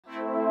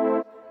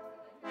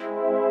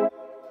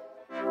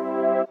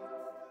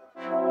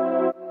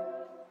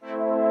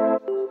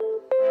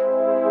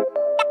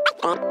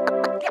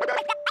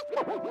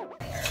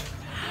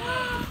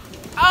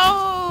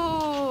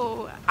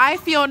I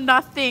feel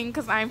nothing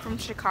because I'm from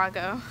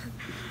Chicago.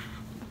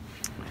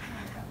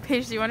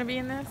 Paige, do you want to be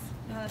in this?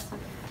 No, that's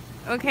okay.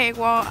 Okay,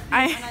 well,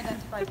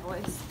 Unidentified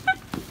voice.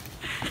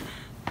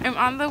 I'm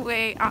on the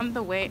way.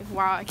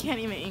 Wow, I can't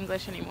even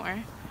English anymore.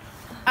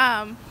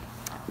 I'm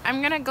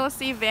gonna go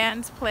see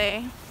Vans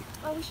play.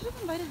 Oh, we should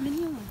have invited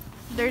Mignon.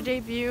 Their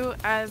debut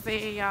as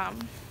a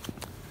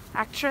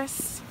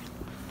actress.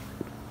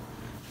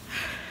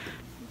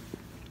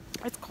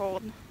 It's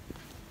cold.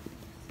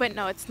 But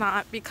no, it's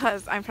not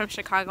because I'm from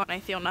Chicago and I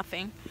feel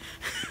nothing.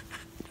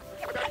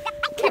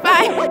 Okay,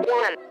 bye.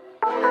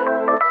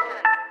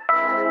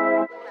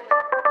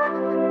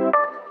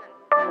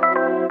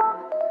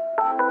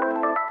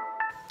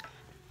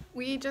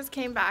 We just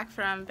came back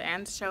from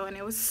Van's show and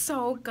it was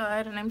so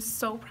good and I'm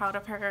so proud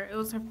of her. It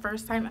was her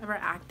first time ever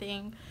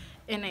acting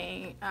in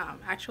a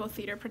actual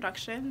theater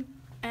production.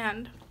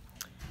 And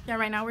yeah,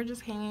 right now we're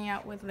just hanging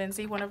out with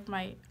Lindsay, one of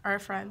our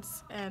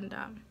friends, and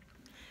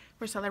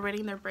we're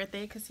celebrating their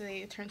birthday because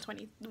they turned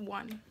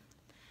 21.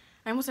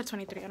 I almost said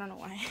 23, I don't know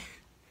why.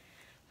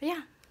 But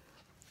yeah.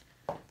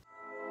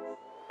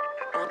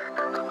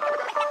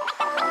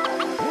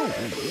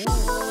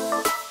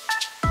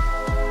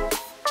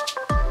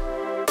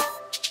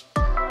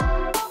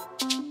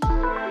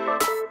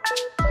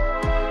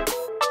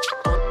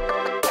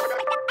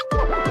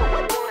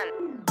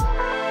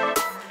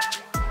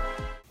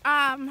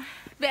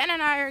 Van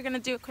and I are gonna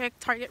do a quick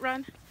Target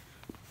run,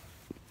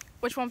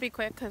 which won't be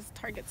quick because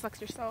Target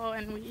sucks your soul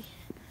and we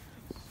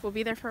will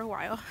be there for a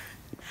while.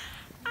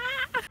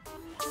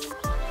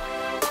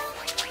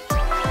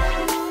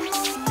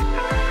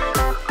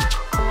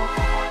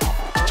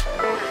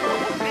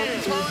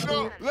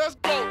 Let's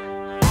go.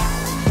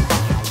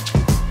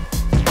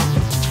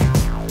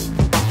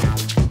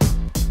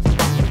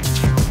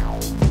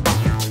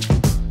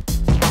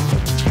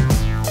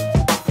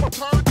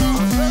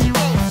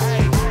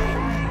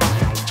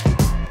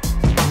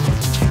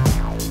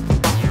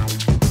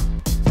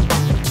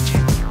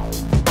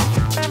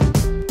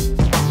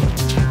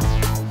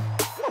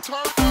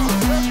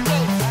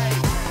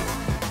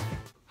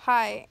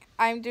 Hi,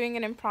 I'm doing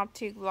an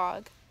impromptu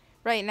vlog.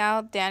 Right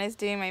now, Dan is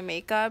doing my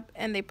makeup,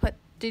 and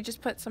they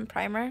just put some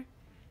primer.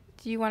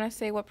 Do you want to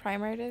say what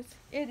primer it is?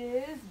 It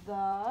is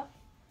the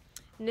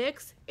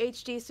NYX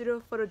HD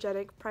Pseudo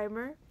Photogenic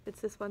Primer.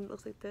 It's this one that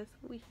looks like this.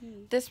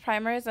 Wee-hee. This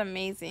primer is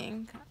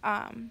amazing.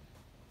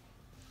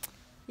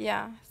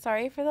 Yeah,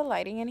 sorry for the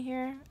lighting in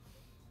here.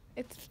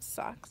 It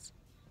sucks.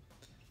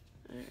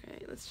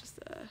 Alright, let's just,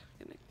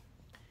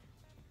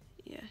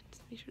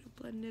 just make sure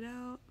to blend it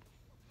out.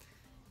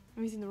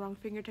 I'm using the wrong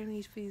finger. Technically,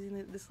 you should be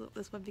using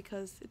this one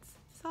because it's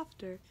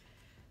softer.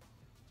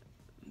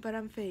 But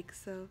I'm fake,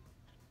 so.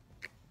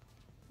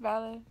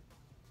 Valid.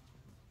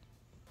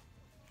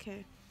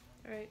 Okay.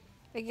 Alright.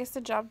 It gets the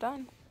job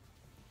done.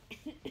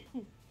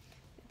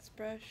 Let's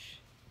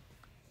brush.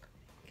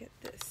 Get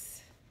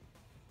this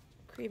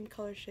cream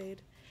color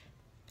shade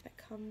that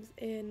comes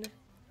in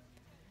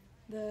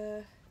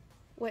the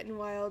Wet n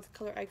Wild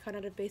color icon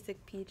out of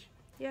Basic Peach.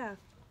 Yeah,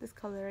 this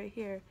color right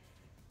here.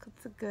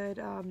 It's a good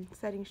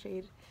setting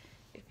shade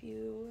if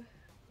you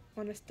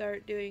want to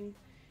start doing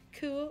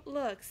cool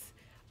looks.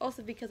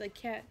 Also because I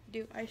can't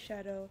do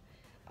eyeshadow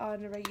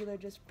on a regular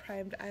just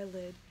primed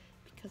eyelid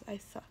because I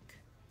suck.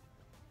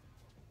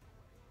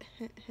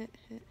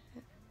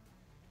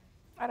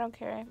 I don't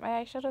care.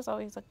 My eyeshadows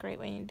always look great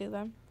when you do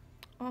them.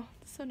 Oh,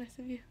 that's so nice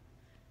of you.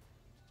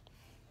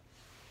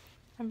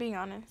 I'm being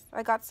honest.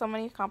 I got so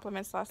many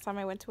compliments last time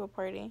I went to a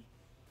party.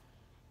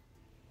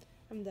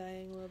 I'm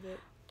dying a little bit.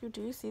 Dude,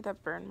 do you see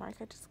that burn mark?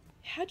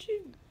 How'd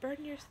you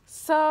burn your...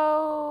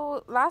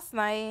 So, last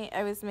night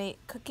I was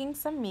cooking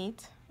some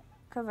meat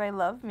because I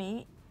love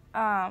meat.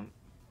 And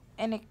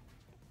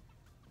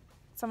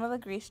some of the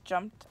grease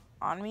jumped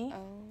on me.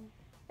 Oh.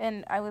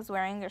 And I was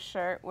wearing a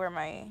shirt where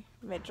my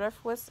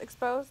midriff was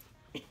exposed.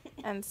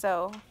 And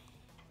so,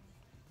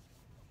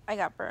 I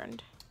got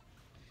burned.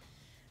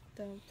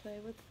 Don't play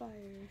with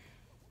fire.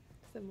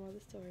 That's the moral of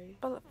the story.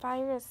 But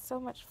fire is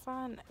so much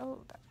fun. Oh,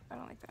 I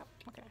don't like that.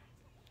 Okay.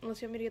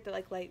 Unless you want me to get the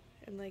light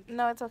and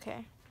No, it's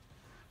okay.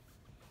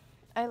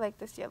 I like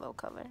this yellow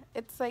color.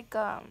 It's like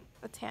a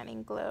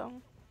tanning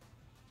glow.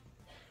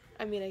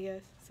 I mean, I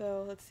guess.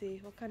 So let's see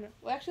what kind of.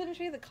 Well, actually, let me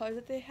show you the colors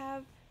that they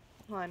have.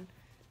 Hold on.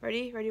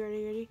 Ready?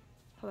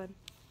 Hold on.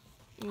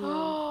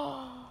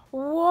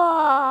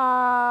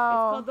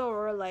 Wow. It's called the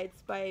Aurora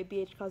Lights by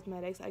BH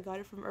Cosmetics. I got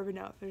it from Urban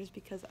Outfitters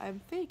because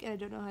I'm fake and I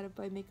don't know how to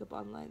buy makeup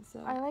online.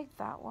 So I like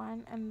that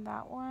one and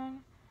all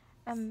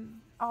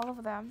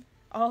of them.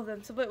 All of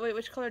them. So wait,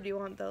 which color do you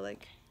want though?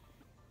 Like,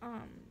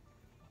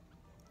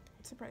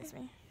 surprise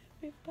me.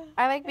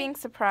 I like being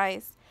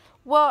surprised.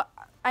 Well,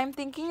 I'm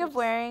thinking of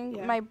wearing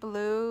yeah. my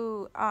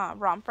blue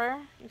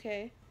romper.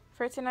 Okay.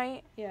 For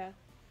tonight. Yeah.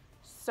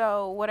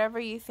 So whatever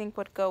you think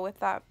would go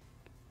with that.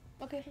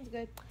 Okay, sounds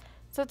good.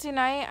 So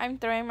tonight I'm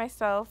throwing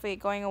myself a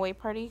going away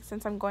party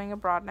since I'm going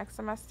abroad next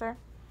semester.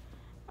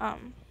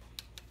 And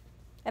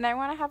I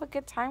want to have a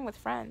good time with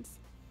friends.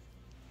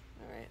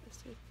 All right,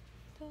 let's do it.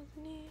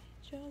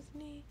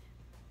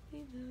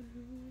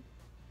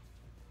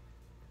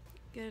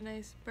 Get a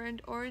nice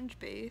burnt orange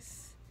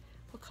base.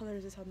 What color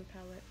is this on the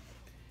palette?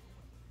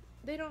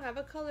 They don't have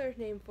a color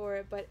name for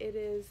it, but it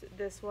is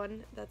this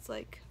one that's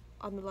like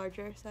on the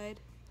larger side.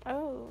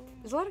 Oh.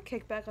 There's a lot of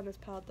kickback on this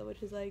palette though,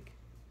 which is like...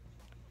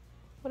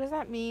 What does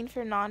that mean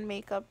for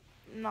non-makeup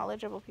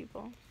knowledgeable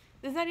people?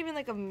 There's not even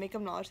like a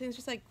makeup knowledge thing. It's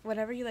just like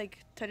whenever you like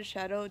touch a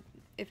shadow,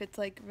 if it's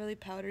like really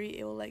powdery,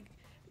 it will like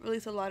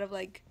release a lot of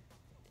like,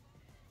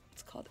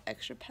 it's called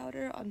extra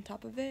powder on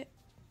top of it.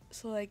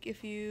 So like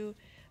if you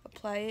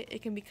apply it,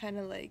 it can be kind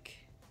of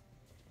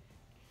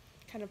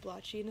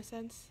blotchy in a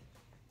sense.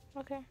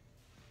 Okay.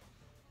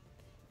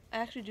 I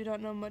actually do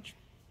not know much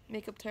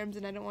makeup terms,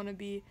 and I don't want to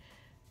be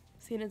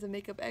seen as a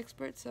makeup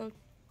expert, so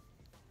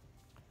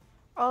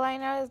All I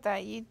know is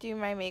that you do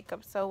my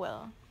makeup so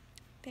well.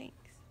 thanks.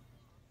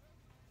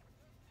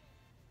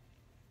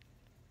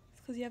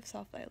 It's because you have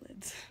soft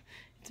eyelids.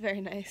 It's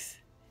very nice.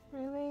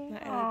 Really? My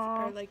eyelids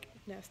Aw. are like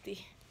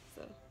nasty,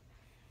 so.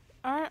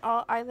 Aren't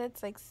all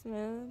eyelids like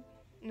smooth?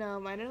 No,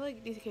 mine are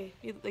like, okay,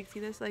 you like see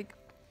this, like,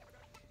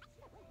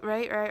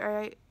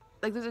 right.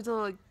 Like there's a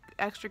little like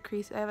extra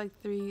crease. I have like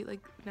 3 like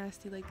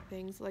nasty like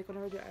things. Like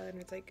whenever I do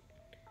eyeliner, it's like,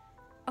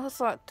 Oh,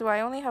 so do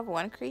I only have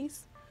one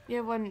crease? you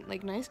have one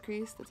like nice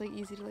crease that's like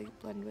easy to like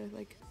blend with.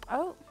 Like,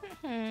 Oh.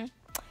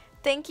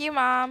 Thank you,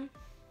 Mom.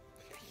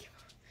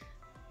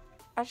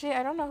 Actually,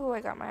 I don't know who I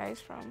got my eyes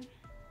from.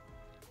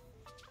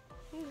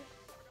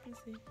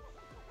 let's see.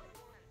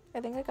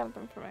 I think I got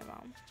them from my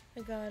mom.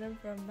 I got them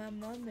from my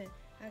mommy.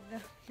 I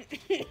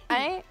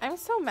got. I'm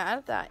so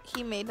mad that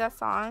he made that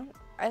song.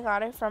 I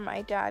got it from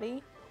my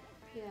daddy.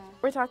 Yeah.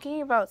 We're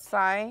talking about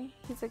Psy.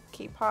 He's a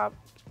K-pop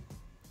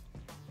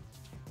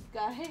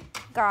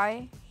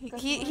guy.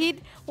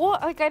 Well,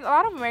 like a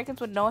lot of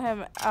Americans would know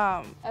him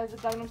As a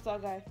Gangnam Style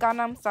guy.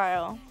 Gangnam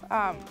Style.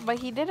 But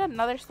he did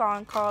another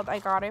song called I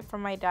Got It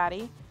From My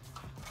Daddy.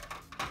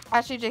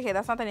 Actually, JK,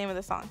 that's not the name of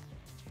the song.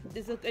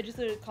 It's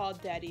just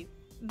called Daddy.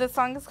 The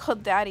song is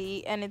called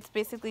Daddy, and it's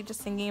basically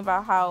just singing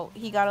about how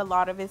he got a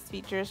lot of his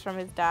features from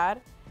his dad.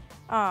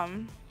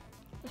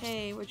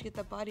 Hey, where'd you get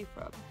that body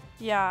from?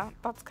 Yeah,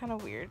 that's kind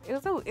of weird.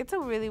 It's a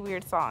really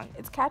weird song.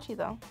 It's catchy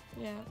though.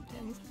 Yeah,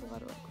 damn, this is a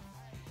lot of work.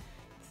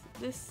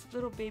 This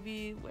little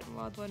baby Wet n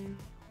Wild one,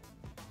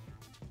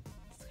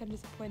 it's kind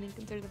of disappointing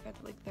considering the fact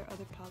that like their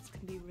other palettes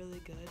can be really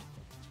good.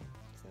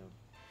 So,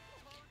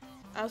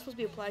 I was supposed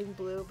to be applying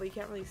blue, but you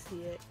can't really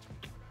see it.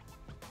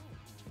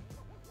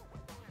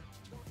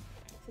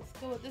 So let's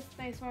go with this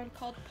nice one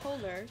called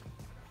Polar.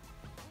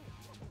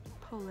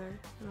 Polar,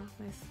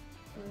 oh, nice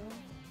blue.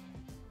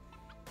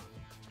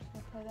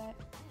 Apply that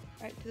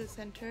right to the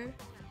center.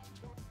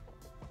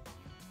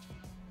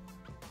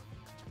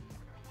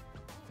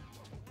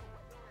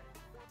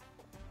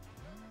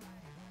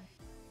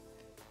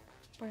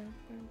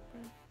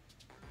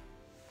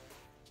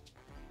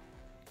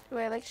 Ooh,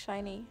 I like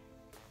shiny.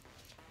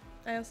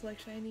 I also like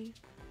shiny.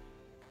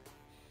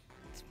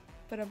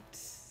 But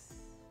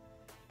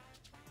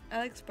I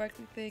like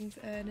sparkly things,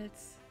 and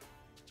it's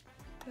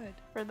good.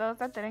 For those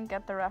that didn't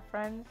get the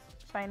reference,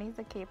 Shiny's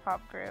a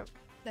K-pop group.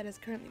 That is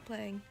currently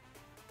playing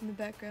in the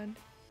background.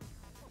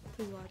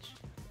 Please watch.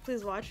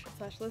 Please watch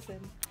 / listen.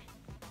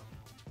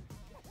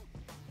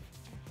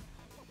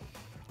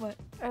 What?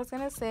 I was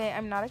gonna say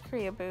I'm not a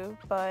Koreaboo,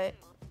 but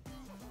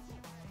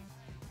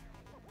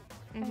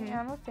I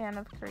am a fan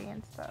of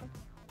Korean stuff.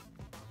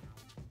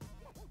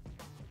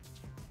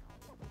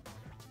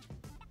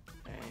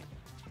 Alright.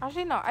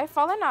 Actually, no, I've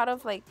fallen out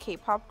of like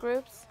K-pop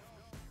groups.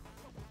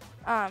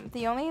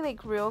 The only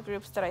like real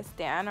groups that I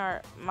stan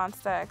are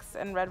Monsta X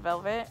and Red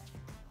Velvet.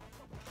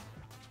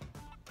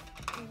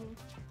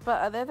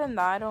 But other than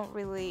that, I don't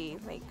really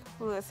like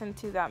listen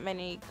to that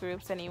many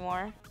groups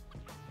anymore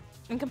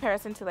in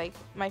comparison to like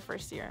my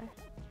first year.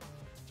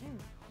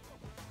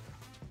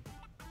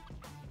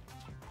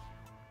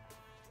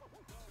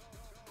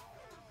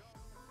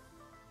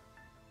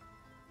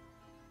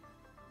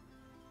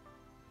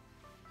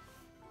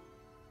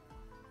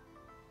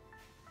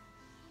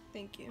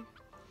 Thank you.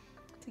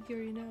 I think you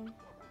already know.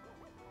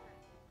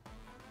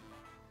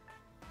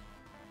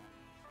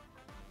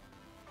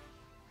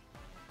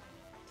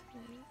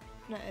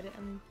 Not edit.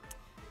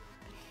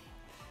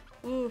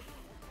 Oof.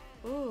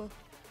 Ooh.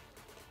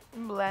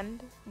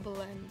 Blend.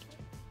 Blend.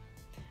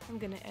 I'm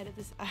gonna edit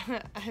this. I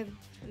have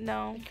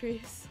No. a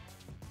crease.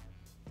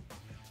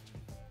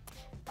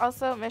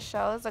 Also,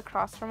 Michelle is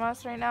across from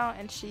us right now,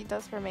 and she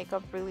does her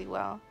makeup really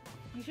well.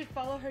 You should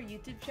follow her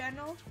YouTube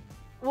channel.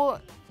 Well,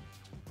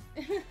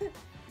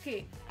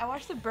 Okay, I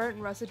watched the burnt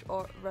russet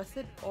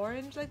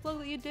orange like look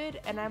that you did,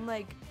 and I'm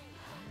like,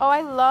 oh,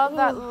 I love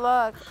that Ooh.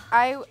 look.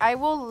 I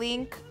will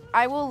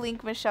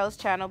link Michelle's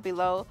channel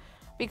below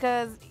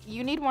because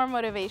you need more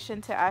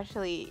motivation to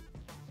actually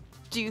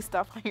do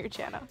stuff on your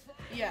channel.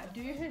 yeah,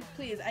 do your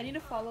please. I need to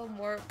follow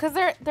more Cause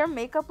their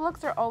makeup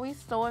looks are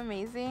always so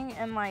amazing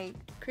and like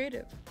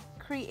creative.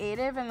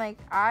 and like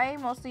I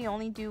mostly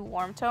only do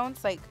warm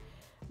tones like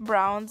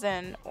browns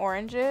and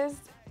oranges,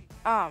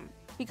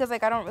 because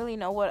like I don't really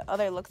know what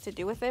other looks to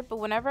do with it. But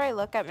whenever I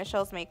look at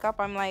Michelle's makeup,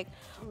 I'm like,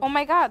 oh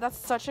my god, that's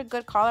such a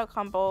good color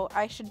combo.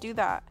 I should do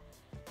that.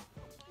 I'm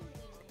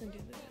gonna do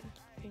the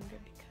finger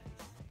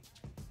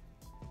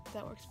because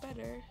that works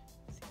better.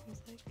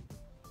 Seems like.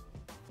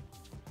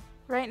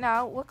 Right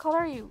now, what color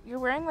are you? You're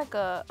wearing like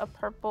a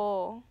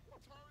purple.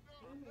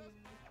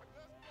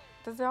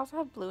 Does it also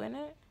have blue in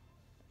it?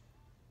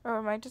 Or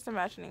am I just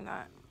imagining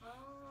that? I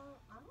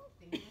don't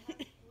think it has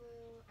blue.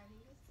 I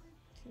think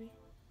it's like.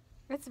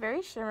 It's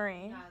very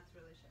shimmery. Yeah, it's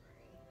really shimmery.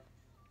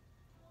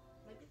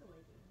 Might be the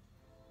lighting.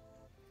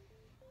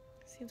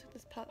 Seems like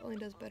this palette only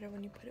does better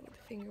when you put it with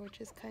the finger, which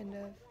is kind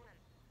of,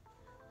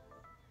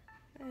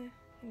 you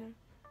know.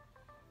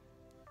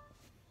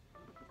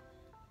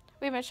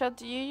 Wait, Michelle,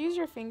 do you use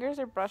your fingers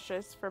or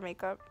brushes for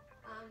makeup?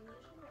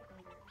 Usually my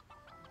finger.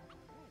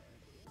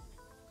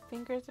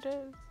 Fingers it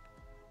is.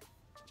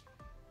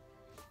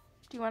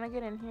 Do you want to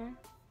get in here?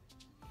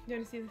 You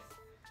want to see this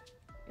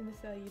in this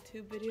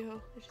YouTube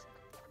video? It's just-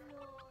 Do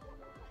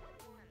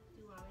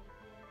you want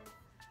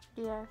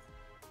me to Yes.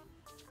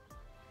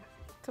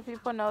 So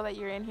people know that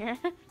you're in here.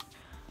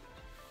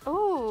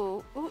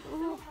 Ooh, ooh,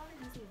 ooh.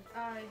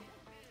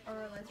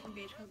 Or Lights from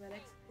Beach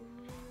Cosmetics. Ooh.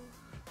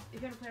 If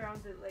you want to play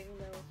around with it, let me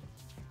know.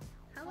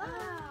 Hello.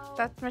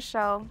 That's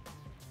Michelle.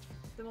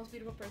 The most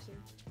beautiful person.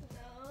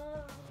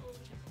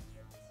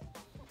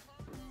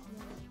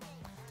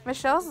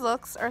 Michelle's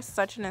looks are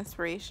such an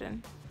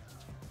inspiration.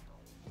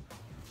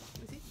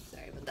 Is he?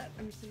 Sorry about that.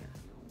 I'm just gonna.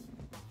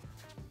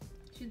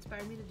 She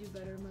inspired me to do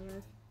better in my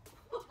life.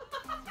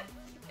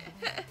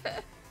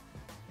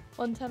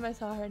 One time I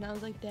saw her and I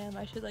was like, damn,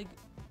 I should like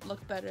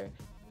look better.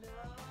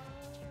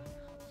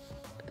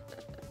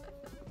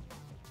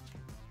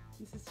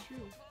 This is true.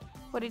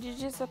 What did you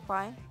just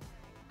apply?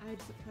 I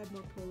just applied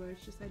more polar.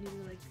 It's just I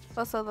needed like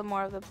Also, the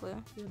more of the blue.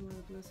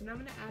 more blue. So now I'm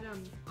gonna add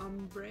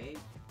ombre.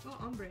 Oh,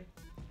 ombre.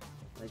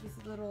 Like this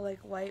little like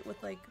white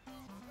with like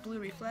blue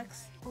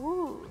reflex,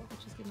 Ooh.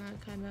 which is gonna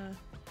kind of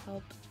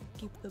help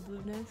keep the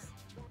blueness.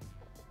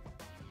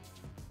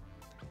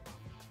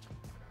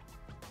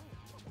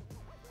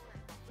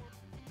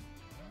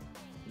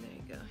 There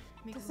you go.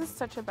 Make This it- is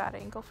such a bad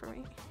angle for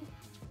me.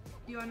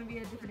 You want to be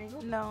at a different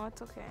angle? No,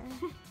 it's okay.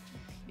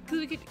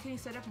 Can you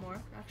set up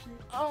more actually?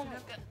 Oh Set my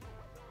up god.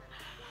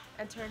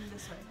 and turn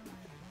this way.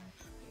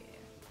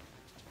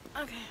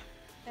 Yeah. Okay.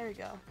 There we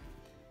go.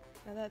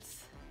 Now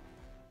that's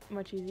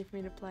much easier for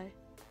me to play.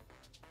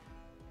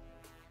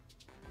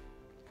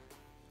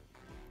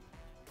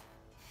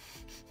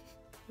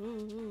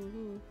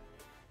 Ooh.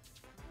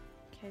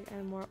 Okay,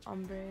 and more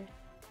ombre.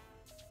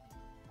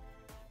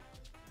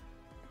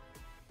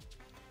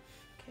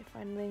 Okay,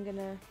 finally I'm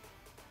gonna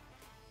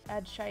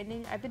add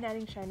shining. I've been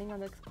adding shining on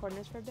the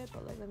corners for a bit,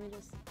 but like let me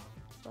just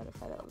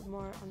solidify that a little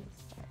more on this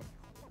side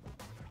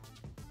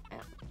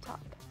and on the top.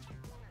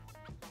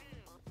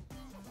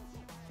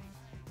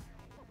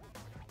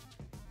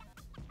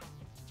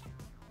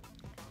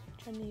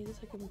 Trying to use this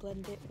so I can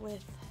blend it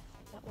with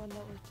that one that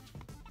was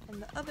on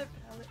the other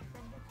palette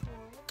from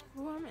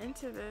before. Ooh, I'm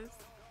into this.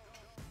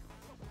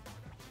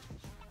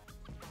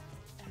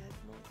 Add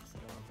more of this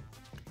little.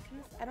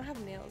 I don't have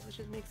nails, which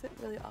just makes it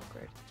really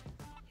awkward.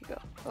 Here you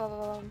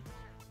go.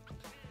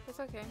 It's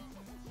okay.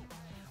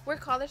 We're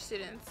college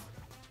students.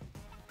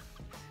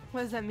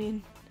 What does that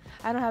mean?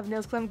 I don't have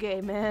nails because I'm gay,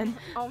 man.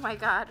 Oh my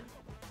god.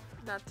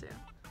 That too.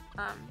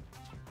 I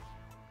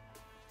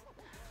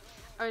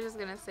was just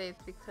gonna say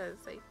it's because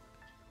like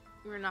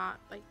we're not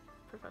like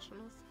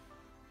professionals.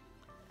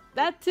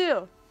 That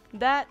too.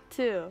 That's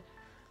a.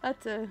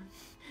 Can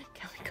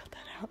we cut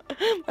that out?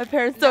 My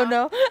parents don't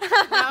know.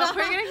 No,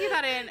 we're gonna keep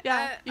that in.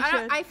 Yeah, you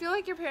should. I feel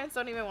like your parents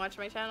don't even watch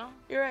my channel.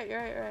 You're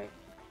right.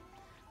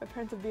 My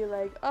parents would be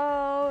like,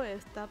 "Oh,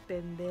 esta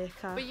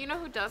pendeja." But you know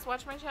who does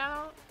watch my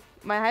channel?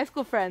 My high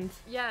school friends.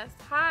 Yes.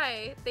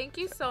 Hi. Thank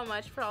you so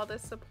much for all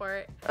this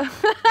support.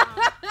 It's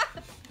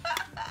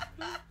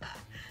the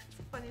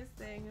funniest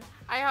thing.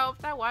 I hope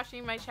that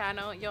watching my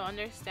channel, you'll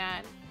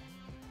understand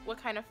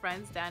what kind of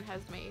friends Dan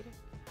has made.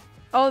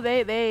 Oh,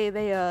 they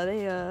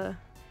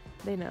know.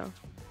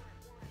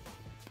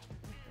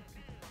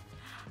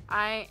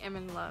 I am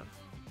in love.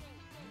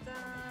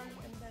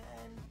 And then,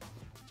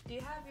 do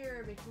you have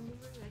your makeup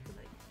remover that I could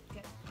like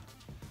get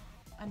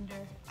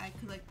under? I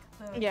could like.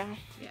 Yeah.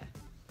 Yeah.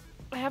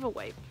 I have a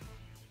wipe.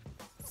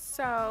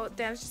 So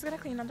Dan's just gonna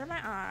clean under my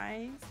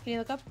eyes. Can you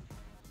look up?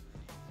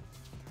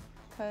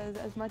 Because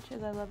as much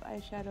as I love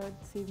eyeshadow, it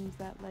seems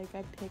that like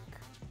I pick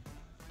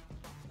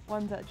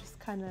ones that just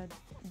kind of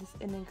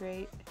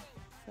disintegrate.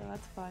 So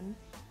that's fun.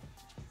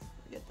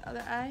 Get the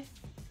other eye.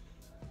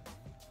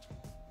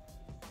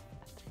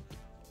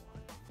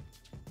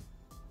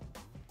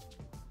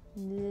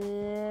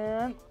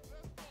 Yeah.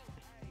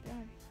 Do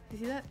you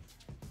see that?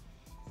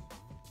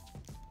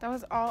 That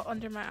was all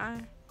under my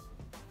eye.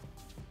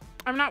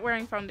 I'm not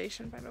wearing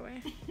foundation, by the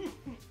way.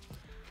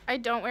 I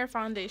don't wear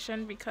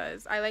foundation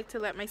because I like to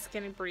let my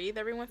skin breathe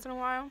every once in a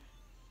while.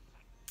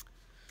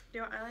 Do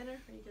you want eyeliner?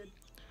 Are you good?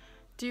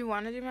 Do you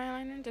want to do my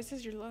eyeliner? This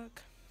is your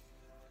look.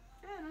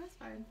 Yeah, no, that's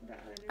fine.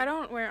 I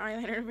don't wear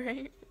eyeliner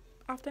very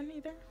often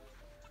either.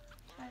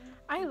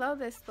 I love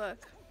this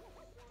look.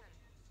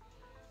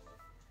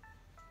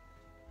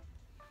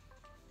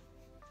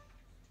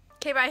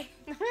 Okay, bye.